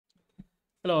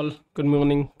Hello, all. Good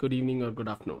morning, good evening, or good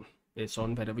afternoon, based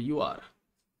on wherever you are.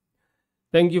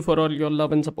 Thank you for all your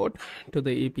love and support to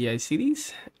the API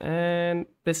series. And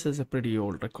this is a pretty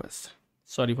old request.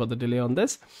 Sorry for the delay on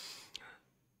this,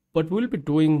 but we'll be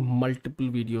doing multiple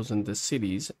videos in this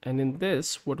series. And in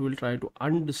this, what we'll try to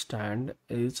understand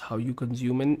is how you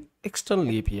consume an external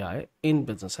API in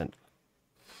Business Central.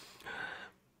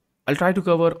 I'll try to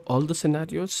cover all the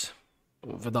scenarios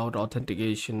without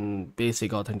authentication,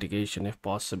 basic authentication if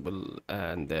possible,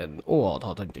 and then OAuth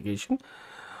authentication.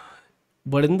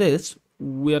 But in this,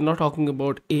 we are not talking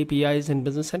about APIs in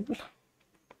Business Central.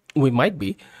 We might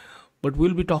be, but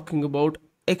we'll be talking about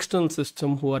external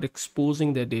system who are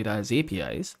exposing their data as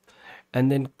APIs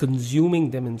and then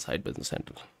consuming them inside Business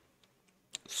Central.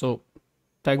 So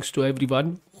thanks to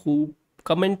everyone who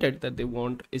commented that they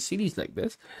want a series like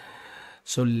this.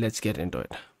 So let's get into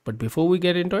it. But before we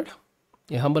get into it,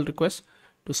 a humble request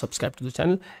to subscribe to the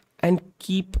channel and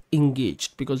keep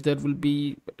engaged, because there will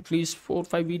be at least 4 or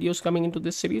 5 videos coming into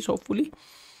this series, hopefully.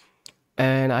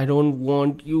 And I don't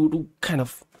want you to kind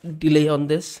of delay on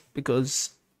this,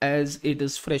 because as it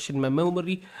is fresh in my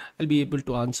memory, I'll be able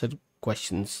to answer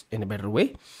questions in a better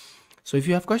way. So if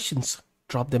you have questions,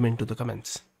 drop them into the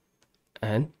comments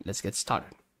and let's get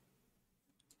started.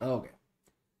 Okay,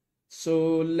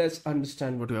 so let's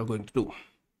understand what we are going to do.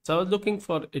 So I was looking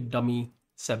for a dummy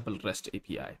sample REST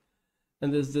API,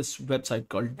 and there's this website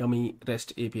called dummy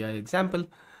REST API example,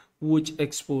 which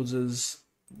exposes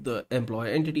the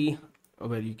employee entity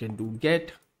where you can do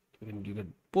get, you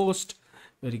can post,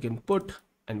 where you can put,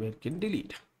 and where you can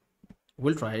delete.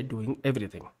 We'll try doing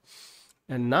everything.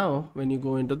 And now when you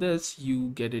go into this, you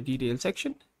get a detail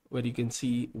section where you can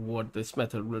see what this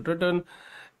method will return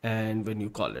and when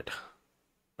you call it,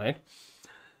 right?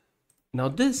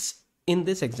 Now in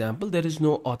this example, there is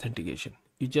no authentication.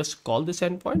 You just call this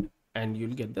endpoint and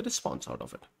you'll get the response out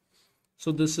of it.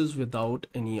 So this is without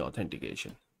any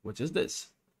authentication, which is this.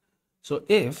 So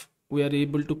if we are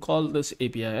able to call this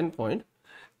API endpoint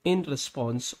in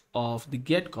response of the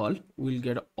get call, we'll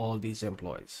get all these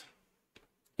employees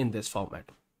in this format.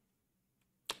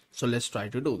 So let's try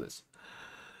to do this.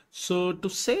 So to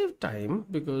save time,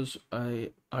 because I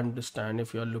understand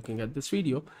if you're looking at this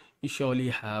video, you surely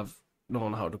have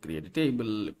known how to create a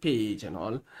table, a page and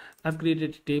all. I've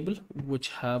created a table which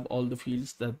have all the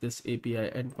fields that this API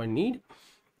endpoint need,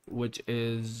 which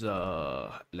is,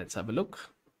 let's have a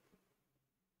look.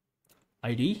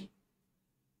 ID,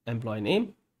 employee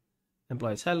name,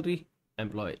 employee salary,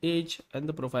 employee age, and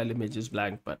the profile image is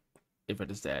blank, but if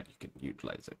it is there, you can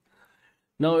utilize it.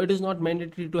 Now it is not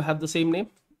mandatory to have the same name,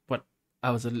 but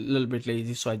I was a little bit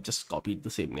lazy, so I just copied the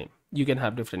same name. You can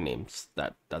have different names,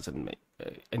 that doesn't make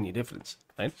any difference,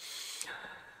 right?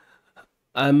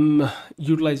 I'm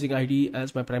utilizing ID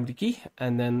as my primary key,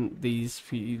 and then these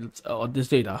fields or this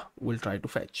data will try to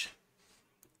fetch.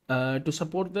 To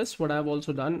support this, what I've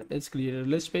also done is create a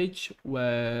list page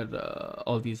where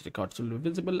all these records will be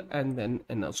visible, and then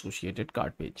an associated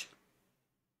card page.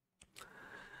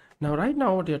 Now, right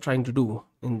now, what you're trying to do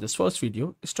in this first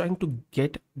video is trying to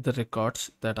get the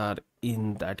records that are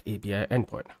in that API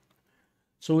endpoint.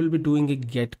 So we'll be doing a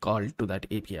get call to that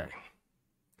API.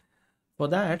 For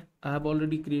that, I have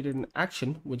already created an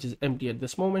action which is empty at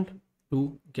this moment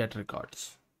to get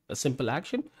records. A simple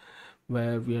action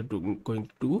where we are going to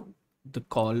do the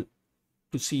call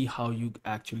to see how you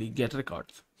actually get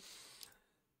records.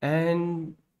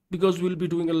 And because we'll be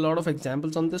doing a lot of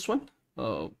examples on this one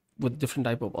with different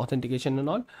type of authentication and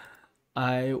all,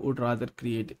 I would rather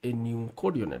create a new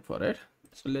code unit for it.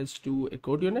 So let's do a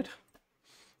code unit,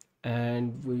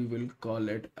 and we will call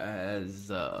it as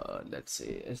let's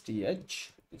say SDH.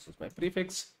 This is my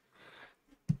prefix,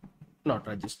 not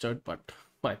registered, but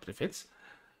my prefix.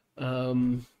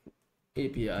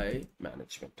 API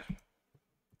management.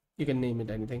 You can name it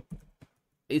anything.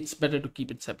 It's better to keep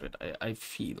it separate. I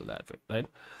feel that way, right?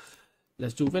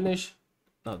 Let's do finish.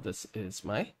 Now this is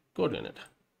my code unit.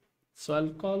 So I'll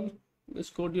call this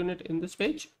code unit in this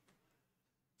page.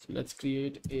 So let's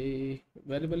create a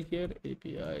variable here,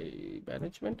 API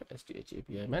management, SDH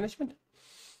API management.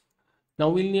 Now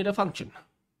we'll need a function.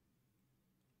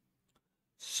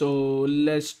 So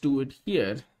let's do it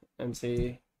here and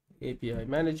say API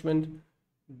management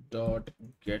dot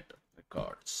get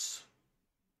records.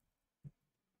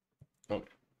 Okay.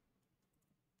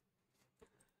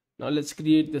 Now let's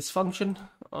create this function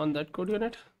on that code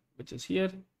unit, which is here,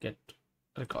 get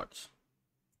records.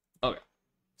 Okay,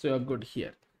 so you're good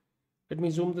here. Let me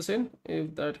zoom this in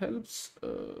if that helps.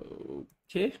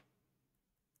 Okay.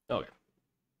 I'll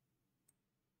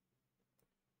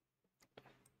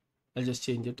just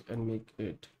change it and make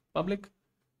it public.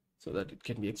 so that it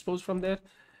can be exposed from there.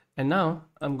 And now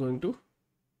I'm going to,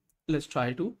 let's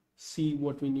try to see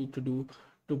what we need to do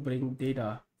to bring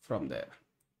data from there.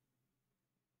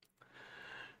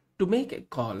 To make a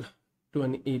call to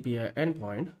an API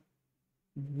endpoint,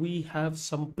 we have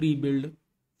some pre-built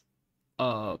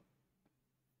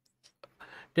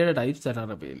data types that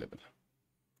are available.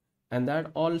 And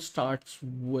that all starts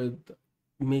with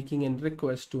making a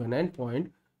request to an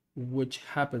endpoint, which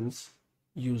happens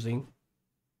using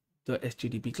the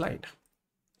HTTP client.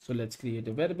 So let's create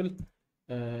a variable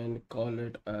and call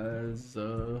it as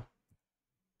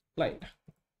client.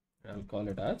 I'll call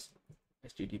it as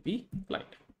HTTP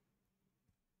client.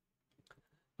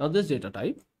 Now this data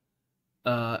type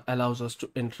allows us to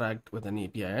interact with an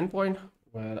API endpoint,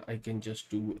 where I can just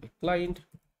do a client,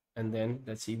 and then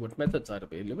let's see what methods are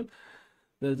available.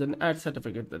 There's an add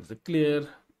certificate, there's a clear,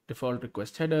 default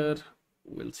request header,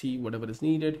 we'll see whatever is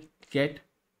needed, get,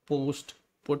 post,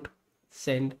 put,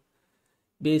 send,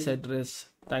 base address,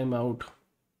 timeout,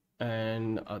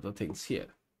 and other things here.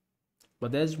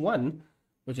 But there's one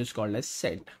which is called as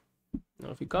send.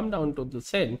 Now if you come down to the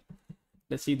send,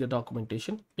 let's see the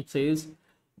documentation. It says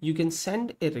you can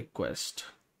send a request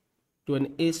to an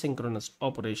asynchronous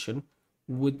operation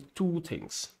with two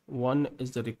things. One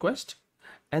is the request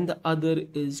and the other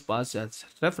is passed as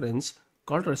reference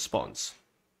called response.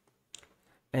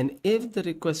 And if the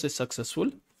request is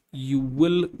successful, you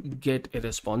will get a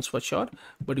response for sure,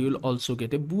 but you will also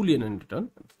get a boolean in return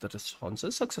if the response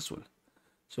is successful.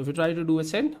 So if we try to do a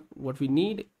send, what we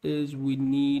need is we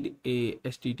need a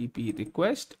HTTP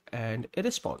request and a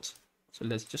response. So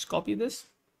let's just copy this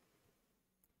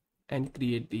and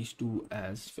create these two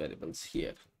as variables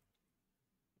here.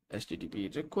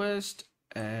 HTTP request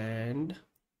and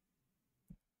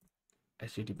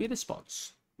HTTP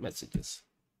response messages.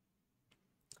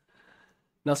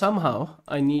 Now somehow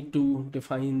I need to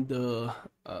define the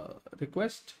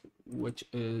request, which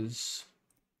is,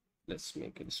 let's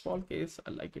make it a small case.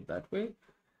 I like it that way.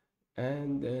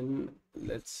 And then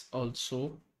let's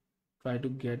also try to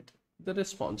get the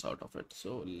response out of it.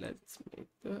 So let's make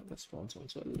the response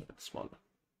also a little bit smaller.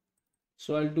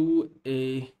 So I'll do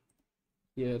a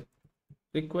here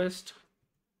request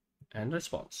and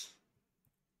response.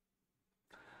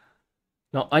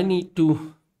 Now I need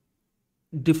to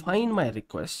define my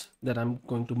request that I'm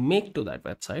going to make to that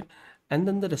website, and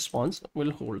then the response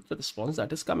will hold the response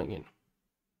that is coming in.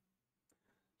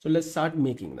 So let's start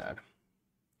making that.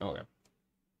 Okay.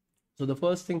 So the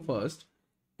first thing first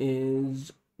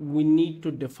is we need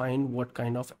to define what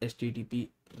kind of HTTP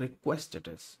request it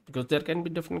is, because there can be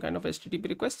different kind of HTTP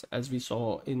requests, as we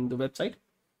saw in the website,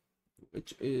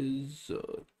 which is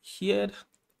here.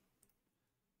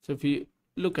 So if you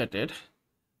look at it,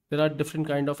 there are different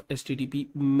kind of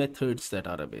HTTP methods that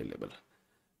are available.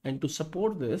 And to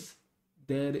support this,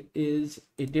 there is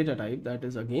a data type that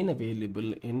is again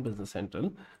available in Business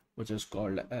Central, which is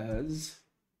called as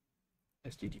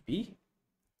HTTP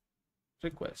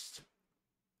request.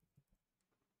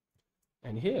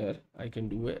 And here I can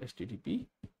do a HTTP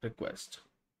request.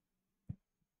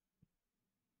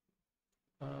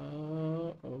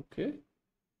 Okay.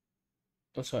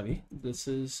 Oh, sorry, this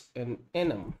is an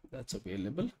enum that's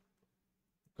available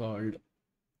called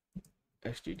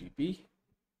HTTP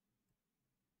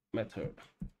method.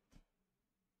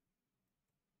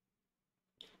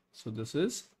 So this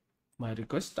is my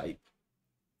request type.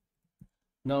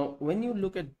 Now, when you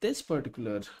look at this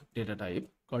particular data type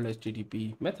called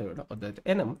HTTP method, or that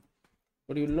enum,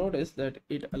 what you'll notice that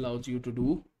it allows you to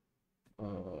do,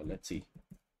 let's see,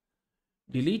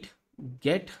 delete,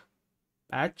 get,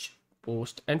 patch,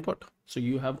 post, and put. So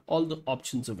you have all the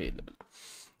options available.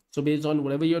 So based on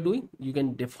whatever you're doing, you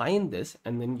can define this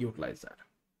and then utilize that.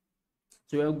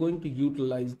 So we are going to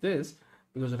utilize this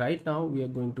because right now we are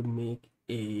going to make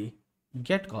a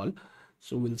get call.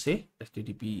 So we'll say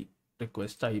HTTP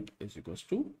request type is equals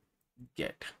to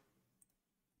get.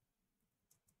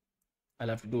 I'll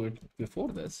have to do it before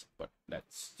this, but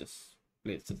let's just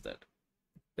place that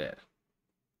there.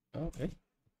 Okay.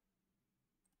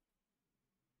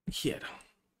 Here.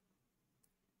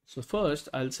 So first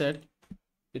I'll set,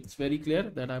 it's very clear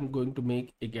that I'm going to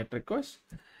make a get request,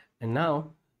 and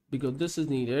now because this is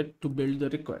needed to build the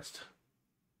request,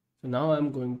 so now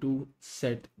I'm going to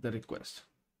set the request.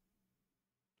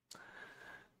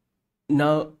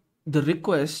 Now the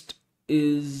request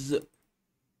is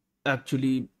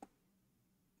actually,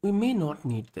 we may not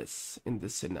need this in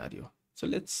this scenario, so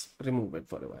let's remove it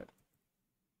for a while.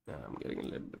 I'm getting a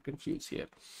little bit confused here.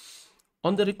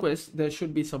 On the request, there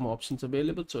should be some options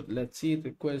available. So let's see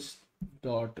request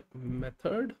dot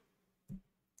method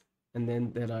And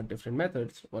then there are different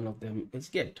methods. One of them is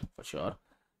get for sure.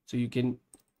 So you can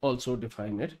also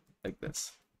define it like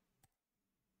this.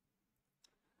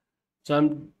 So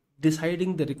I'm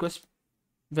deciding the request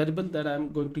variable that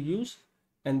I'm going to use.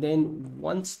 And then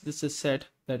once this is set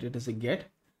that it is a get,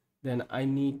 then I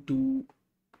need to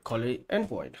call it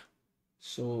endpoint.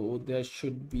 So there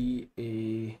should be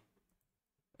a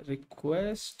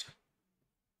request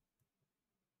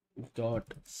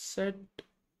dot set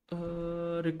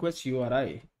request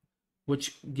URI,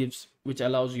 which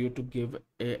allows you to give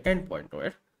a endpoint to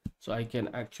it. So I can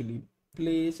actually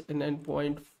place an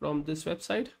endpoint from this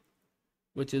website,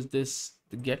 which is this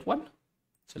the get one.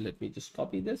 So let me just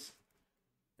copy this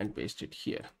and paste it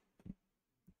here.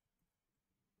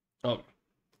 Okay.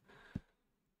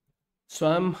 So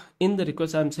I'm in the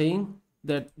request, I'm saying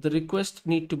that the request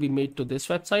need to be made to this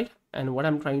website, and what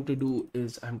I'm trying to do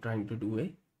is I'm trying to do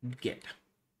a get.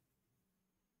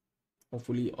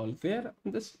 Hopefully all clear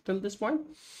on this till this point.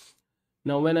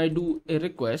 Now when I do a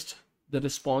request, the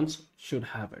response should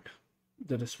have it,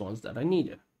 the response that I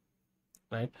needed,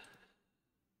 right?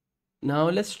 Now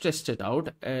let's test it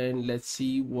out and let's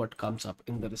see what comes up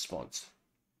in the response.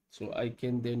 So I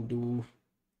can then do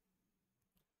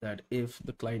that if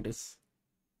the client is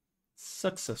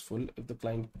successful, if the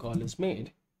client call is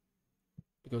made,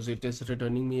 because it is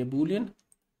returning me a boolean,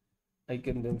 I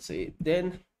can then say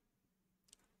then,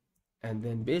 and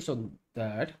then based on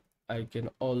that I can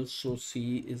also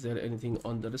see is there anything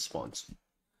on the response.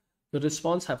 The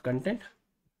response have content,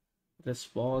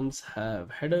 response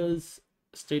have headers,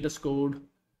 status code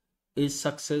is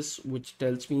success, which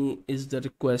tells me is the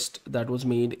request that was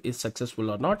made is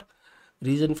successful or not,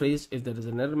 reason phrase if there is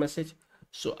an error message.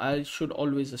 So I should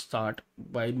always start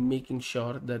by making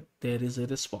sure that there is a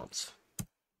response.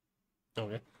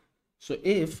 Okay, so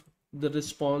if the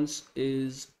response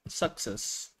is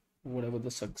success, whatever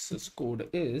the success code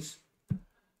is,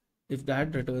 if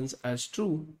that returns as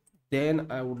true, then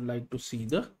I would like to see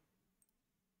the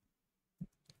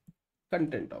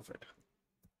content of it.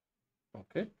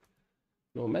 Okay,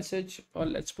 no message, or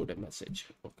let's put a message.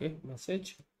 Okay,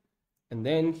 message, and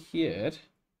then here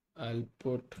I'll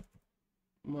put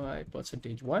my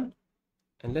 %1,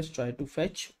 and let's try to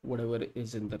fetch whatever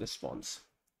is in the response.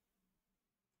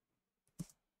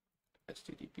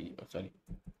 HTTP, oh sorry,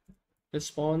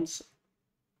 response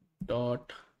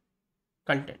dot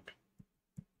content.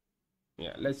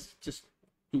 Yeah, let's just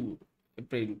do a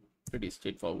pretty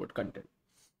straightforward content.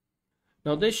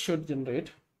 Now this should generate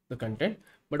the content,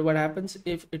 but what happens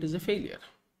if it is a failure?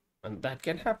 And that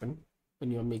can happen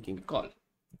when you're making a call,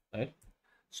 right?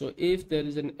 So if there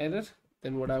is an error,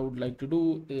 then what I would like to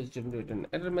do is generate an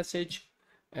error message,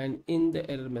 and in the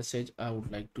error message I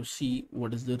would like to see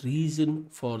what is the reason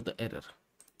for the error.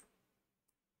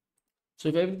 So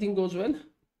if everything goes well,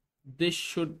 this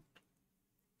should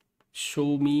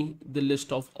show me the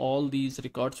list of all these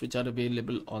records which are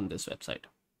available on this website,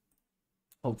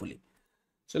 hopefully.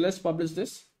 So let's publish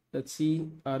this. Let's see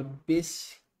our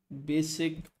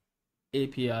basic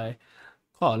API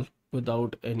call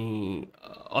without any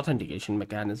authentication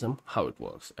mechanism, how it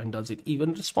works, and does it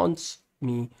even respond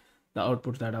me the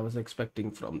output that I was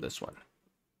expecting from this one.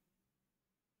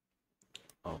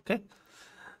 Okay,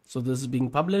 so this is being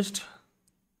published.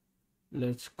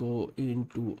 Let's go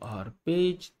into our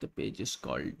page. The page is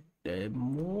called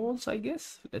demos, I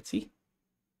guess. Let's see.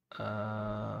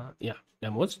 Yeah,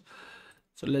 demos.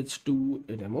 So let's do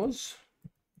a demos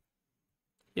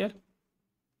here.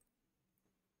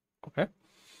 Okay,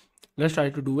 let's try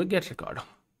to do a get record.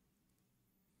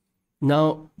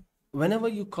 Now whenever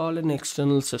you call an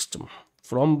external system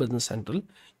from Business Central,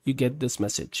 you get this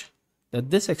message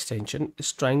that this extension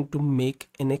is trying to make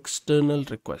an external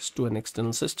request to an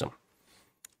external system.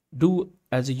 Do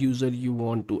as a user you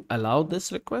want to allow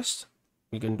this request,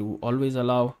 you can do always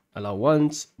allow, allow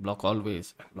once, block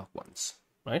always, and block once,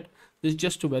 right? This is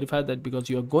just to verify that because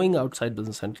you are going outside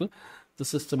Business Central, the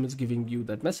system is giving you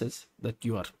that message that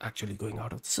you are actually going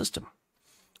out of the system.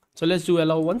 So let's do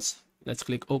allow once. Let's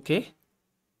click OK,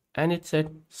 and it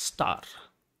said star,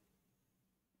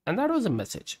 and that was a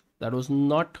message. That was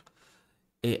not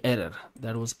a error,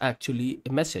 that was actually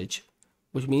a message,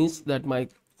 which means that my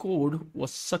code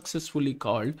was successfully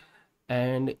called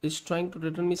and is trying to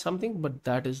return me something, but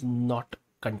that is not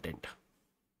content.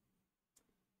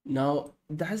 Now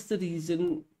that's the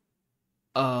reason,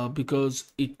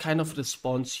 because it kind of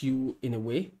responds you in a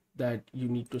way that you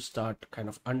need to start kind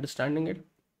of understanding it.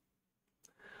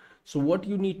 So what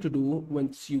you need to do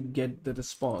once you get the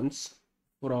response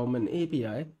from an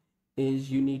API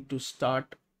is you need to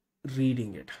start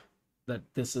reading it, that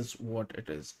this is what it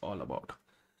is all about.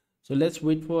 So let's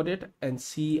wait for it and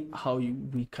see how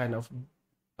we kind of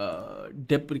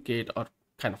deprecate or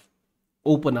kind of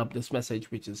open up this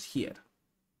message which is here.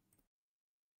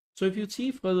 So if you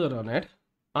see further on it,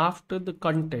 after the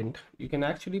content, you can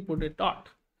actually put a dot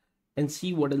and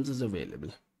see what else is available.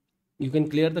 You can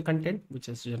clear the content which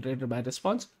is generated by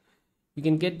response. You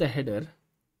can get the header.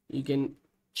 You can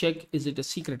check is it a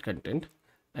secret content,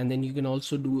 and then you can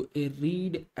also do a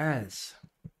read as.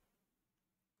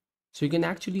 So you can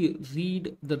actually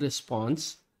read the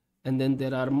response, and then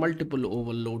there are multiple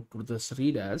overload to this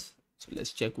read as. So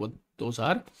let's check what those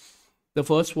are. The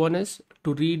first one is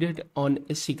to read it on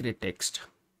a secret text.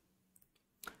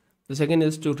 The second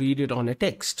is to read it on a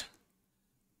text.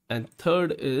 And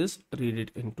third is read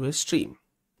it into a stream.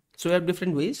 So you have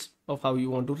different ways of how you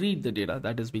want to read the data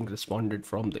that is being responded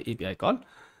from the API call.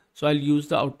 So I'll use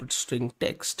the output string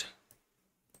text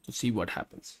to see what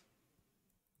happens.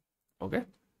 Okay,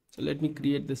 so let me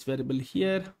create this variable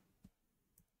here,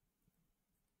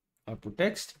 output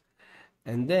text,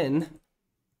 and then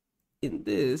in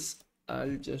this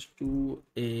I'll just do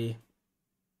a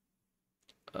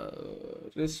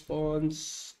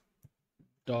response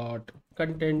dot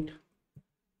content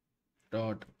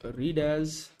dot read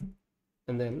as,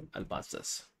 and then I'll pass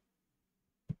this,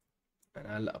 and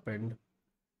I'll append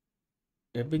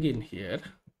a begin here,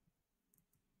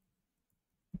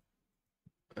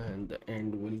 and the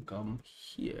end will come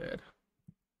here.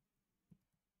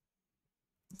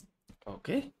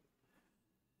 Okay,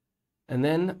 and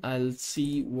then I'll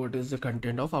see what is the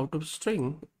content of out of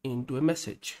string into a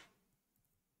message.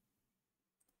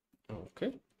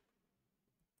 Okay,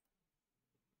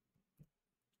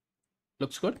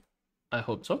 looks good. I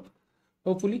hope so.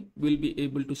 Hopefully we'll be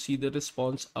able to see the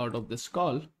response out of this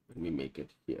call when we make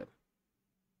it here.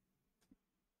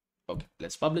 Okay,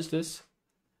 let's publish this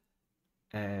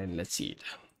and let's see it.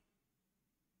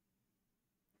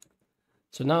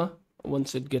 So now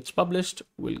once it gets published,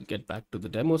 we'll get back to the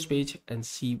demos page and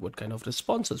see what kind of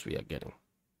responses we are getting.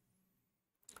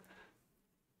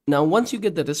 Now, once you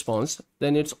get the response,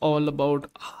 then it's all about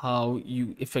how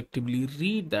you effectively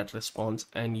read that response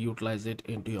and utilize it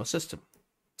into your system.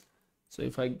 So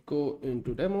if I go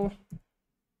into demo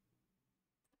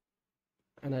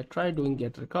and I try doing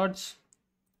get records,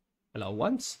 allow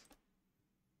once,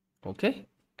 okay,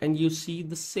 and you see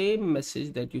the same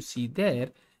message that you see there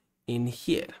in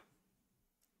here.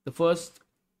 The first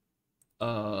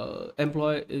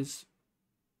employee is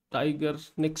Tiger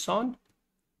Nixon.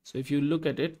 So if you look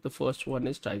at it, the first one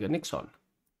is Tiger Nixon.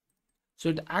 So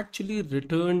it actually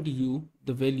returned you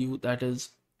the value that is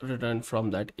returned from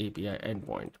that API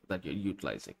endpoint that you're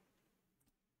utilizing.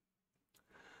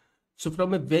 So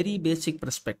from a very basic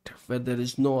perspective, where there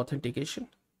is no authentication,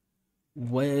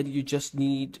 where you just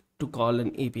need to call an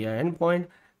API endpoint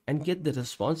and get the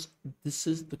response, this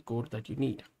is the code that you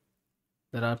need.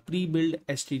 There are pre-built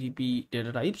HTTP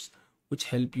data types which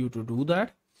help you to do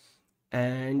that,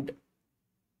 and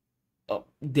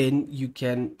then you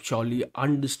can surely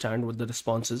understand what the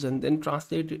response is and then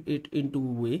translate it into a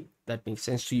way that makes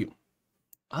sense to you.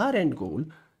 Our end goal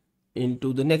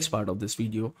into the next part of this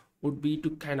video would be to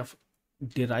kind of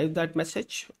derive that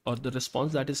message or the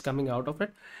response that is coming out of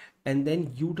it, and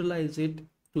then utilize it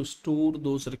to store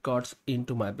those records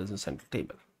into my Business Central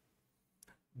table.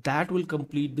 That will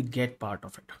complete the get part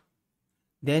of it.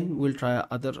 Then we'll try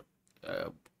other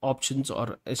options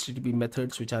or HTTP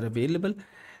methods which are available.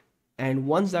 And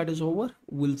once that is over,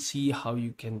 we'll see how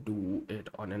you can do it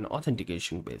on an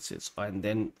authentication basis. And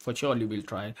then for surely we'll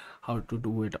try how to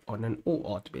do it on an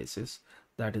OAuth basis.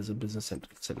 That is a Business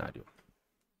Central scenario.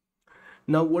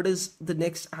 Now, what is the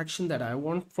next action that I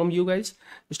want from you guys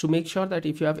is to make sure that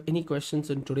if you have any questions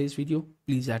in today's video,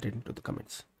 please add it into the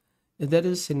comments. If there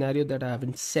is a scenario that I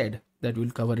haven't said that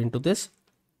we'll cover into this,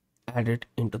 add it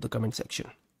into the comment section.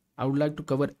 I would like to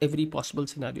cover every possible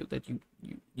scenario that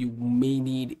you may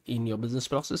need in your business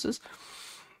processes,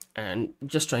 and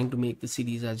just trying to make the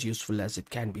series as useful as it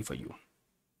can be for you.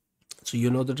 So you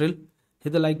know the drill.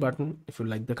 Hit the like button if you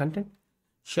like the content.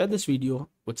 Share this video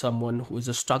with someone who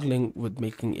is struggling with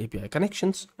making API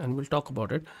connections, and we'll talk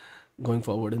about it going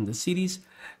forward in this series.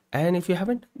 And if you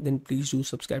haven't, then please do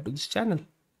subscribe to this channel.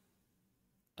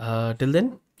 Till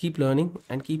then, keep learning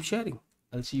and keep sharing.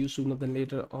 I'll see you sooner than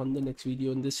later on the next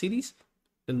video in this series.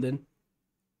 Till then,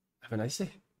 have a nice day.